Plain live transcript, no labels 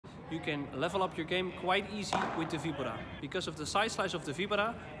you can level up your game quite easy with the Vibora. Because of the side slice of the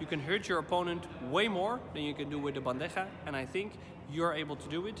Vibora, you can hurt your opponent way more than you can do with the bandeja, and I think you're able to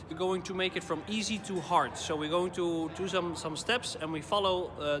do it. We're going to make it from easy to hard. So we're going to do some steps, and we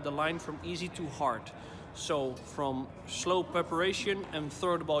follow the line from easy to hard. So from slow preparation and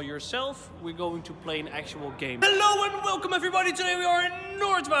throw the ball yourself, we're going to play an actual game. Hello and welcome everybody. Today we are in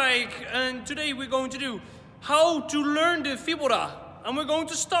Noordwijk, and today we're going to do how to learn the Vibora. And we're going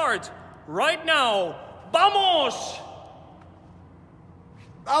to start right now. Vamos!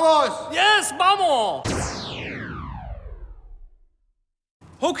 Vamos! Yes, vamos!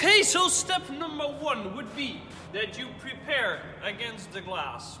 Okay, so step number 1 would be that you prepare against the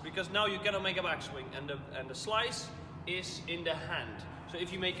glass, because now you're gonna make a backswing, and the slice is in the hand. So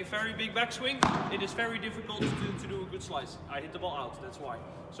if you make a very big backswing, it is very difficult to do a good slice. I hit the ball out, that's why.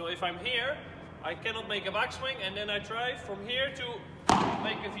 So if I'm here, I cannot make a backswing, and then I try from here to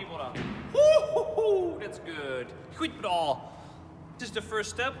make a Vibora. Woo-hoo-hoo, that's good. Goed bal. This is the first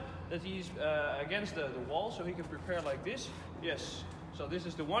step, that he's against the wall, so he can prepare like this. Yes. So this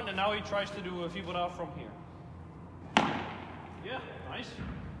is the one, and now he tries to do a Vibora from here. Yeah, nice.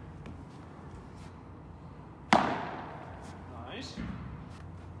 Nice.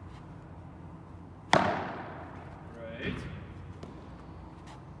 Great.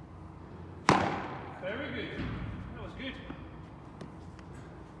 Very good. That was good.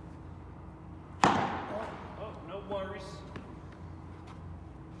 Oh, no worries.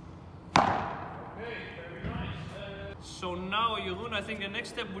 Okay, very nice. So now, Jeroen, I think the next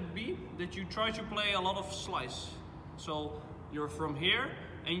step would be that you try to play a lot of slice. So you're from here,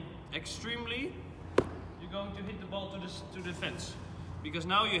 and extremely, you're going to hit the ball to the fence, because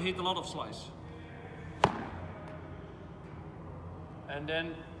now you hit a lot of slice. And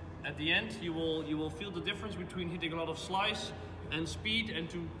then at the end, you will feel the difference between hitting a lot of slice and speed, and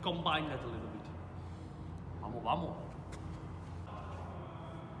to combine that a little bit. Vamos, vamos.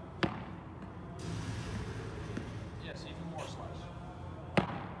 Yes, even more slice.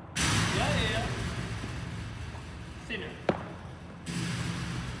 Yeah. Thinner.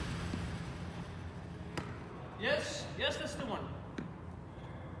 Yes, that's the one.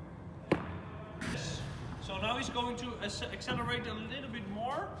 Yes. So now he's going to accelerate a little bit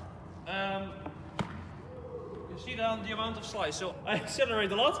more. You see the amount of slice. So I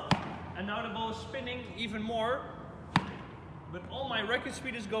accelerate a lot, and now the ball is spinning even more. But all my racket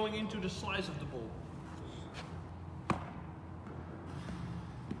speed is going into the slice of the ball.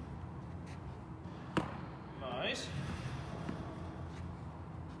 Nice.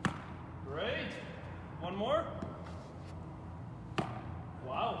 Great. One more.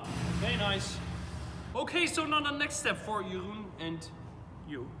 Wow. Okay, nice. Okay, so now the next step for Jeroen and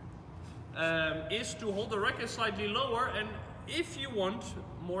you is to hold the racket slightly lower, and if you want,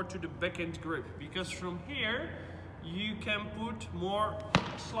 more to the backhand grip, because from here you can put more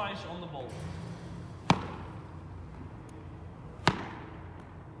slice on the ball.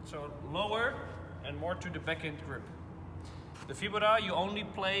 So lower and more to the backhand grip. The Vibora you only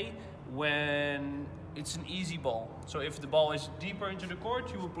play when it's an easy ball. So if the ball is deeper into the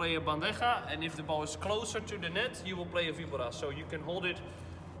court, you will play a bandeja, and if the ball is closer to the net, you will play a Vibora. So you can hold it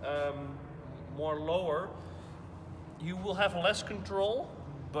more lower. You will have less control,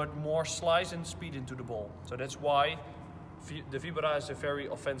 but more slice and speed into the ball. So that's why the Vibora is a very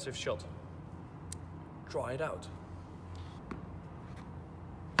offensive shot. Try it out.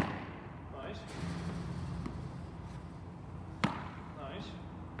 Nice. Nice.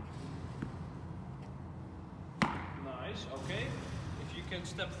 Nice, okay. If you can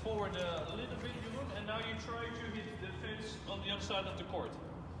step forward a little bit, Jeroen, and now you try to hit the fence on the other side of the court.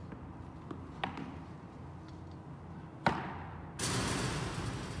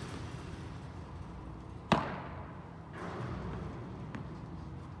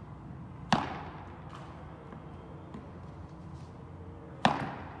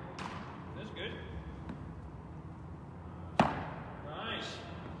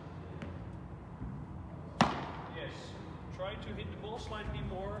 Try to hit the ball slightly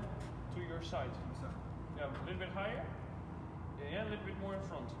more to your side. Yeah, a little bit higher. Yeah, a little bit more in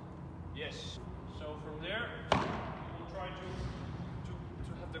front. Yes. So from there, you will try to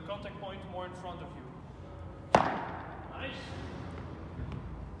have the contact point more in front of you. Nice.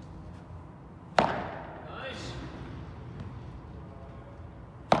 Nice.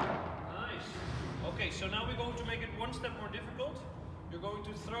 Nice. Okay, so now we're going to make it one step more difficult. You're going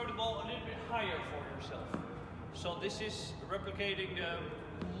to throw the ball a little bit higher for yourself. So this is replicating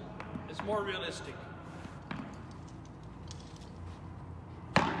it's more realistic.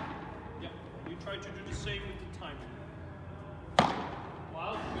 Yeah, you try to do the same with the timing.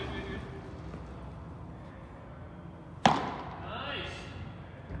 Wow, good.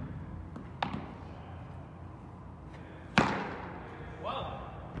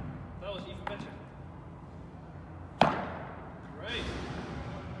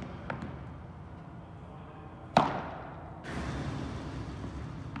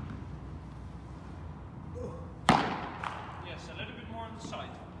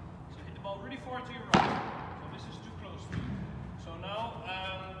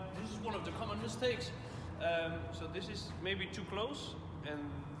 common mistakes. So this is maybe too close, and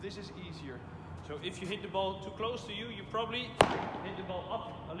this is easier. So if you hit the ball too close to you, you probably hit the ball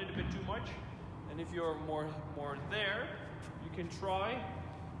up a little bit too much. And if you're more there, you can try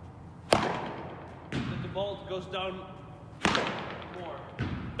that the ball goes down more.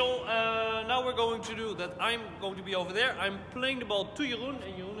 So now we're going to do that. I'm going to be over there. I'm playing the ball to Jeroen,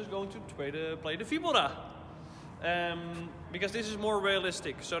 and Jeroen is going to play the Vibora. Because this is more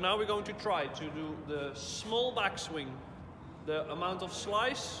realistic. So now we're going to try to do the small backswing. The amount of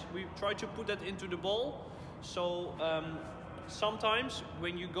slice, we try to put that into the ball. So sometimes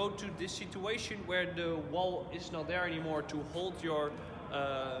when you go to this situation where the wall is not there anymore to hold your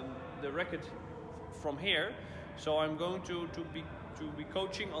the racket from here, so I'm going to be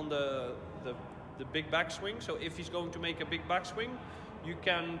coaching on the big backswing. So if he's going to make a big backswing, you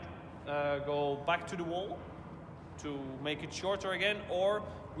can go back to the wall to make it shorter again, or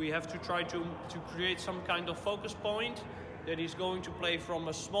we have to try to create some kind of focus point that he's going to play from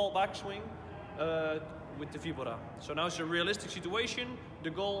a small backswing with the Vibora. So now it's a realistic situation.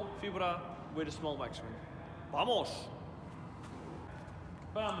 The goal, Vibora with a small backswing. Vamos!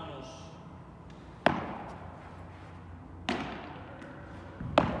 Vamos!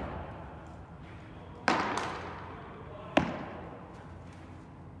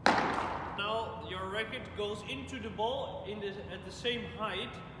 Now your racket goes into the ball at the same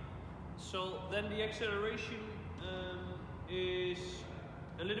height, so then the acceleration is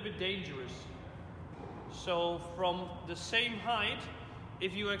a little bit dangerous. So from the same height,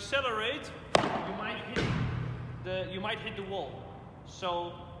 if you accelerate, you might hit the wall.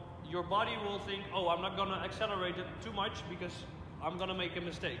 So your body will think, oh, I'm not gonna accelerate it too much because I'm gonna make a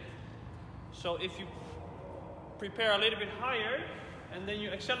mistake. So if you prepare a little bit higher and then you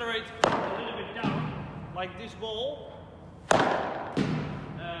accelerate a little bit down, like this ball,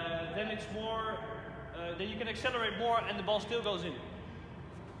 then it's more. Then you can accelerate more and the ball still goes in.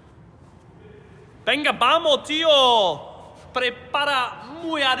 Venga, vamos, tío. Prepara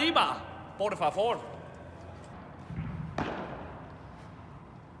muy arriba, por favor.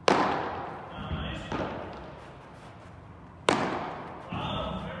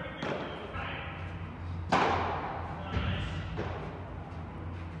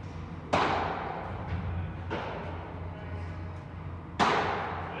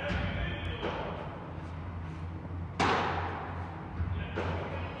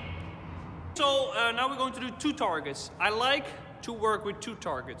 So now we're going to do 2 targets. I like to work with 2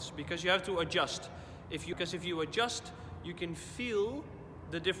 targets because you have to adjust. Because if you adjust, you can feel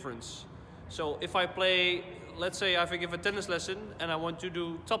the difference. So if I play, let's say I give a tennis lesson and I want to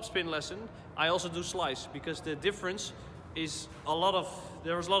do topspin lesson, I also do slice because the difference is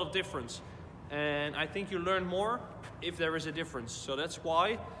there's a lot of difference. And I think you learn more if there is a difference. So that's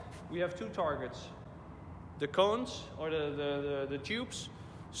why we have 2 targets. The cones or the tubes,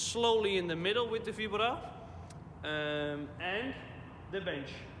 slowly in the middle with the Vibora, and the bench.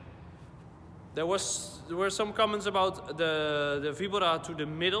 There were some comments about the Vibora to the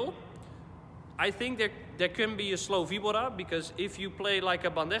middle. I think there can be a slow Vibora because if you play like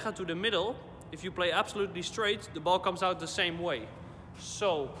a bandeja to the middle, if you play absolutely straight, the ball comes out the same way.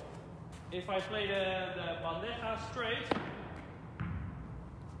 So if I play the bandeja straight,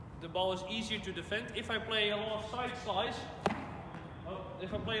 the ball is easier to defend. If I play a lot of side slice,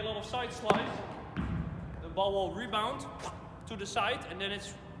 the ball will rebound to the side and then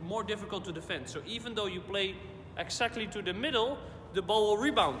it's more difficult to defend. So even though you play exactly to the middle, the ball will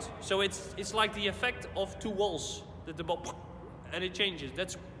rebound. So it's like the effect of 2 walls, that the ball, and it changes.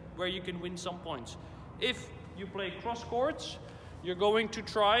 That's where you can win some points. If you play cross courts, you're going to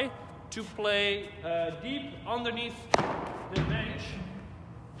try to play deep underneath the bench.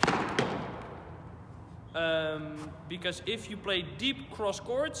 Because if you play deep cross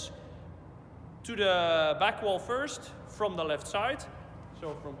courts to the back wall first from the left side,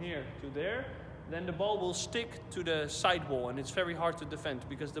 so from here to there, then the ball will stick to the side wall and it's very hard to defend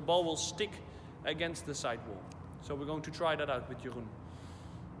because the ball will stick against the side wall. So we're going to try that out with Jeroen.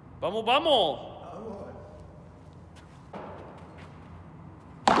 Vamos, vamos!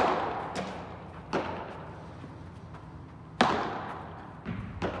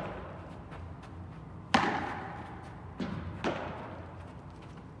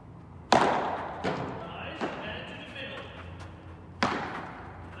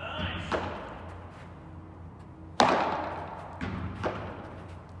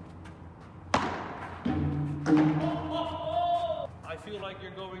 I feel like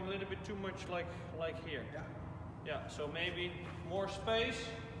you're going a little bit too much like here. Yeah, so maybe more space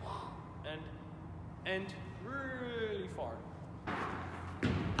and really far.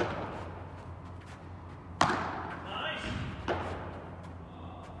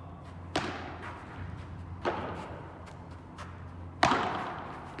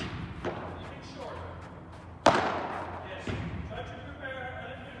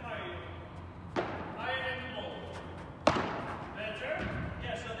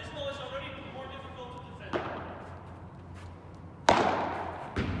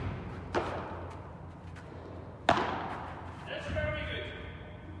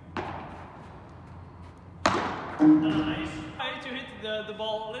 Nice. Try to hit the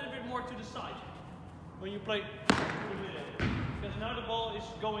ball a little bit more to the side when you play through the middle, because now the ball is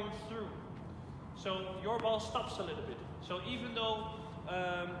going through. So your ball stops a little bit. So even though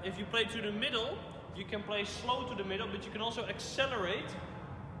if you play to the middle, you can play slow to the middle, but you can also accelerate.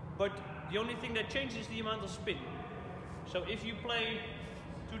 But the only thing that changes is the amount of spin. So if you play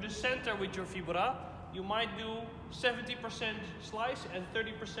to the center with your vibora, you might do 70% slice and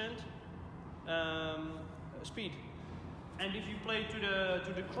 30% speed. And if you play to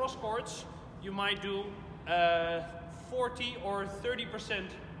the cross courts, you might do 40 or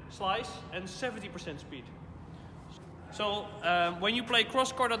 30% slice and 70% speed. So when you play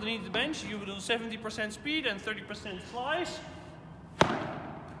cross court underneath the bench, you will do 70% speed and 30% slice,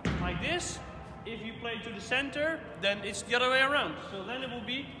 like this. If you play to the center, then it's the other way around. So then it will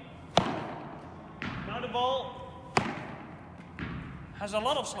be, now the ball has a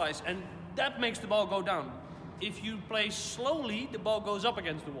lot of slice, and that makes the ball go down. If you play slowly, the ball goes up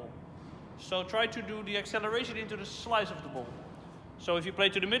against the wall. So try to do the acceleration into the slice of the ball. So if you play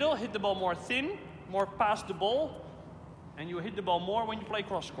to the middle, hit the ball more thin, more past the ball, and you hit the ball more when you play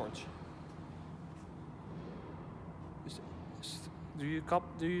cross courts. Do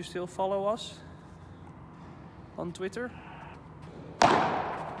you still follow us on Twitter?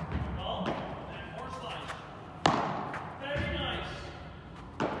 Ball and more slice. Very nice.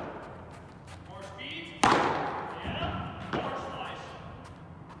 More speed. Yeah. More slice.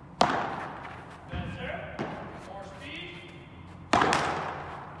 Better. More speed.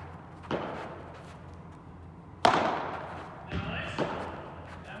 Nice.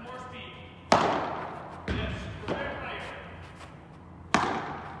 And more speed. Yes. Prepare higher.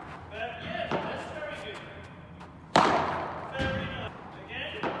 Yeah, that's very good. Very nice.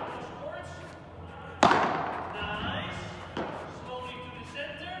 Again, cross courts. Nice. Slowly to the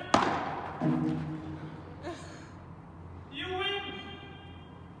center. You win.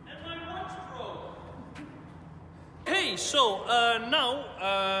 And my watch broke. Hey, so now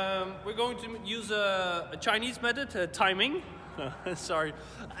we're going to use a Chinese method, timing. Sorry.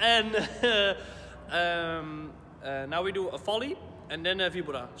 And now we do a volley and then a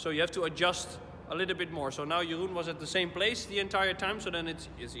vibora. So you have to adjust a little bit more. So now Jeroen was at the same place the entire time, so then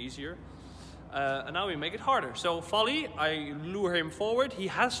it's easier. And now we make it harder. So volley, I lure him forward. He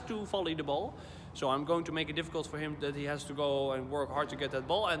has to volley the ball. So I'm going to make it difficult for him that he has to go and work hard to get that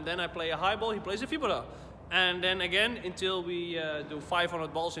ball. And then I play a high ball, he plays a vibora. And then again until we do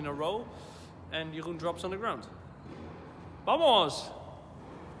 500 balls in a row and Jeroen drops on the ground. Vamos!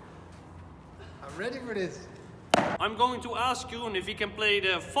 I'm ready for this. I'm going to ask Jeroen if he can play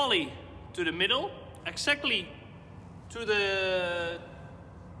the volley to the middle, exactly to the,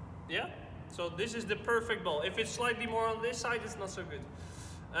 yeah? So this is the perfect ball. If it's slightly more on this side, it's not so good.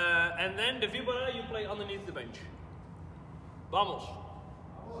 And then the vibora you play underneath the bench. Vamos.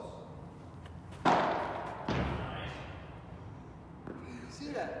 Vamos. Nice. You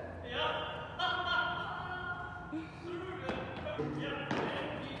see that? Yeah. Yeah.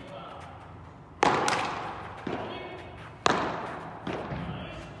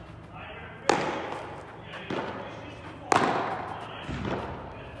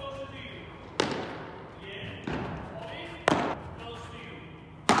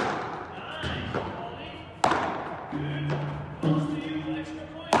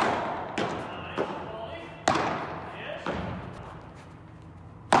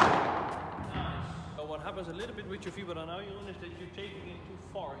 What happens a little bit with your vibora now, Jeroen, is that you're taking it too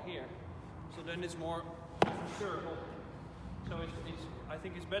far here. So then it's more of a circle. So I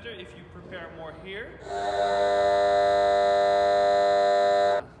think it's better if you prepare more here.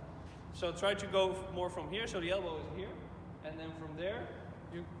 So try to go more from here, so the elbow is here. And then from there,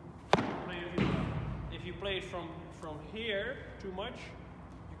 you play your vibora. If you play it from here too much,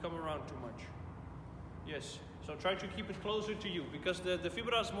 you come around too much. Yes, so try to keep it closer to you, because the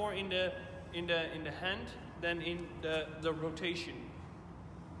vibora is more in the hand than in the rotation.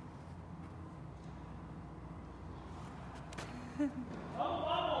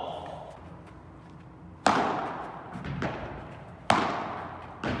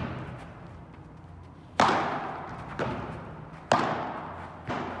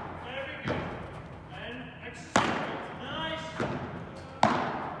 Very good. And accelerate. Nice.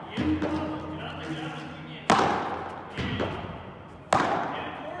 Yeah.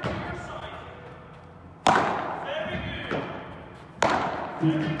 Very good.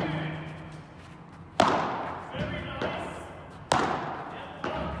 Very nice. Yeah,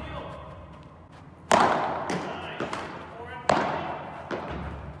 well deal. Nice. Forward nice.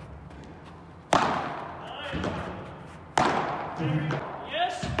 Very good.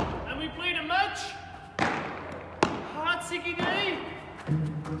 Yes, and we played a match. sticky day?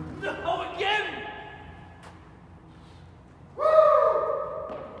 No, again!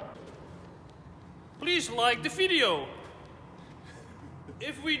 Please like the video.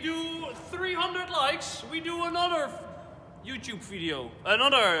 If we do 300 likes, we do another YouTube video,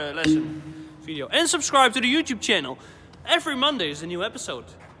 another lesson video. And subscribe to the YouTube channel. Every Monday is a new episode.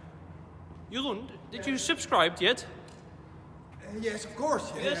 Jeroen, did you subscribe yet? Yes, of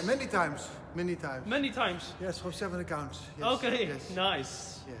course. Yeah, Yes. many times. Many times. Many times. Yes, for 7 accounts. Yes. Okay, Yes.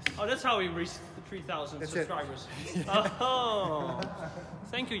 nice. Yes. Oh, that's how we reached the 3,000 That's it. subscribers. Oh,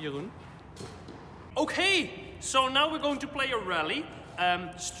 thank you, Jeroen. Okay, so now we're going to play a rally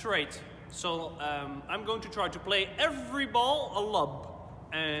straight. So I'm going to try to play every ball a lob.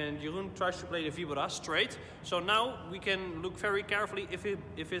 And Jeroen tries to play the Vibora straight. So now we can look very carefully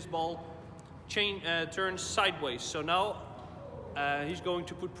if his ball turns sideways. So now he's going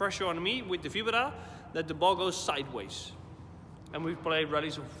to put pressure on me with the Vibora that the ball goes sideways. And we play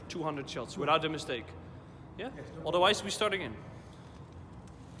rallies of 200 shots without a mistake. Yeah? Yes, no. Otherwise we start again.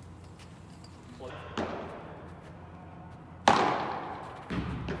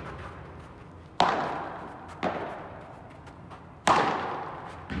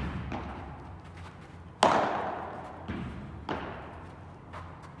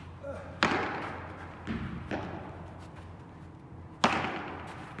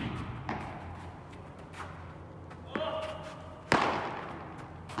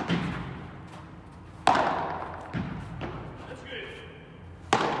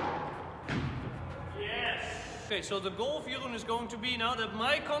 Okay, so the goal of Jeroen is going to be now that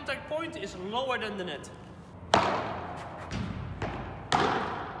my contact point is lower than the net. Yeah,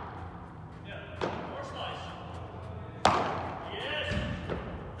 more slice. Yes.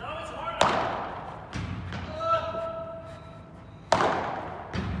 Now it's harder.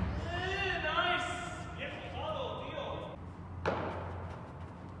 Yeah, nice. Yes, deal.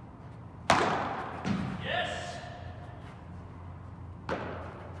 Yes.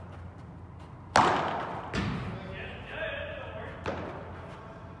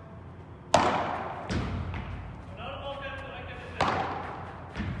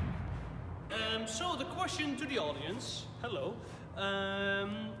 So the question to the audience, hello,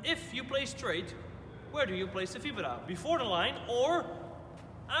 if you play straight, where do you place the Vibora? Before the line or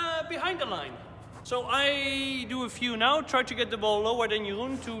behind the line? So I do a few now, try to get the ball lower than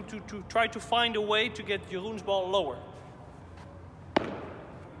Jeroen to try to find a way to get Jeroen's ball lower.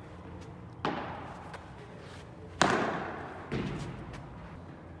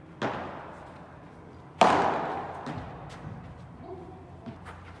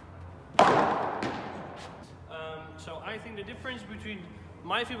 So I think the difference between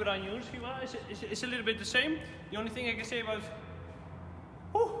my Vibora and Jeroen's Vibora is a little bit the same. The only thing I can say about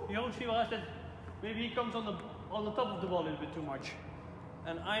Jeroen's Vibora is that maybe he comes on the top of the ball a little bit too much.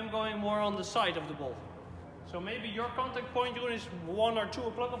 And I'm going more on the side of the ball. So maybe your contact point, Jeroen, is 1 or 2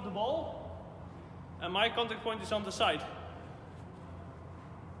 o'clock of the ball. And my contact point is on the side.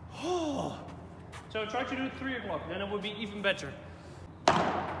 So try to do 3 o'clock, then it would be even better.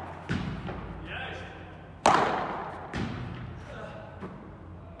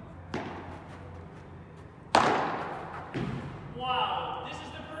 Wow, this is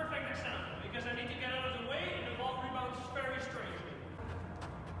the perfect example because I need to get out of the way and the ball rebounds very strangely.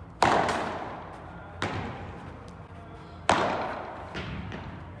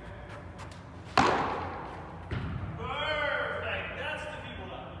 Perfect, that's the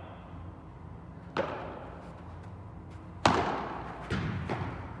Vibora.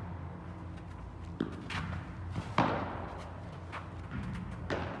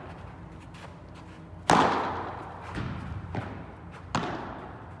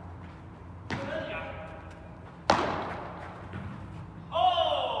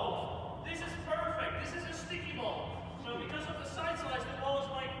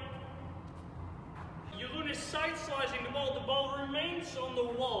 Side slicing the ball remains on the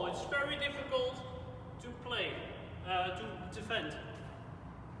wall. It's very difficult to play, to defend.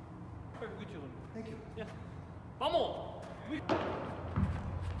 Very good, Jeroen. Thank you. Yeah. Vamos!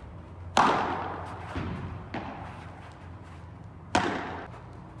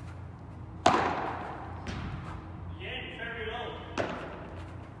 Again, very low.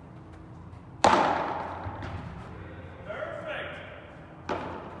 Perfect.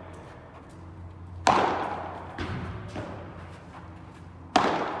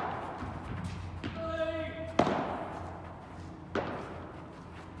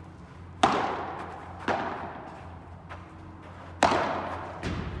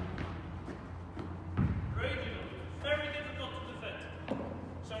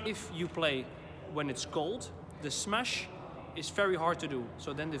 If you play when it's cold, the smash is very hard to do.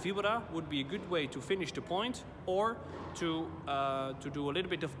 So then the Vibora would be a good way to finish the point or to do a little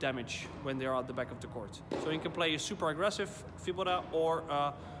bit of damage when they are at the back of the court. So you can play a super aggressive Vibora or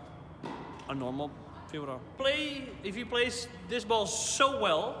a normal Vibora. If you play this ball so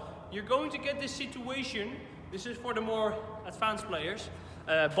well, you're going to get this situation. This is for the more advanced players.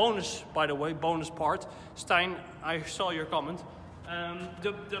 Bonus, by the way, bonus part. Stijn, I saw your comment.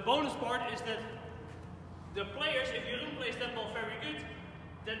 The bonus part is that the players, if Jeroen plays that ball very good,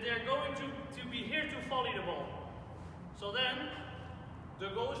 that they're going to be here to volley the ball. So then, the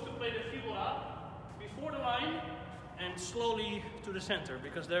goal is to play the Vibora before the line and slowly to the center,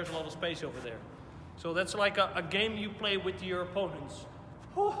 because there's a lot of space over there. So that's like a game you play with your opponents.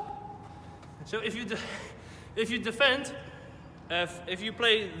 Whew. So if you defend, if you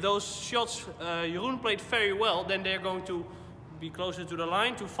play those shots Jeroen played very well, then they're going to be closer to the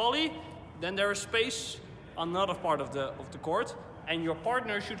line to volley. Then there is space on another part of the court, and your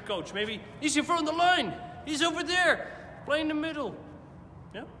partner should coach. Maybe he's in front of the line, he's over there, play in the middle.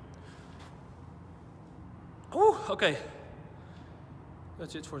 Yeah. Ooh, okay.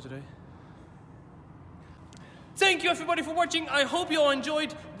 That's it for today. Thank you everybody for watching. I hope you all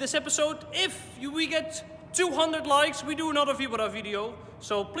enjoyed this episode. If we get 200 likes, we do another Vibora video.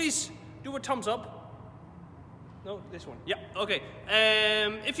 So please do a thumbs up. No, this one. Yeah, okay.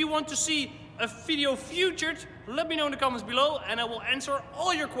 If you want to see a video featured, let me know in the comments below and I will answer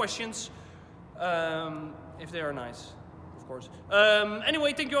all your questions. If they are nice, of course.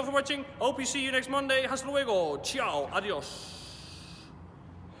 Anyway, thank you all for watching. Hope you see you next Monday. Hasta luego. Ciao. Adios.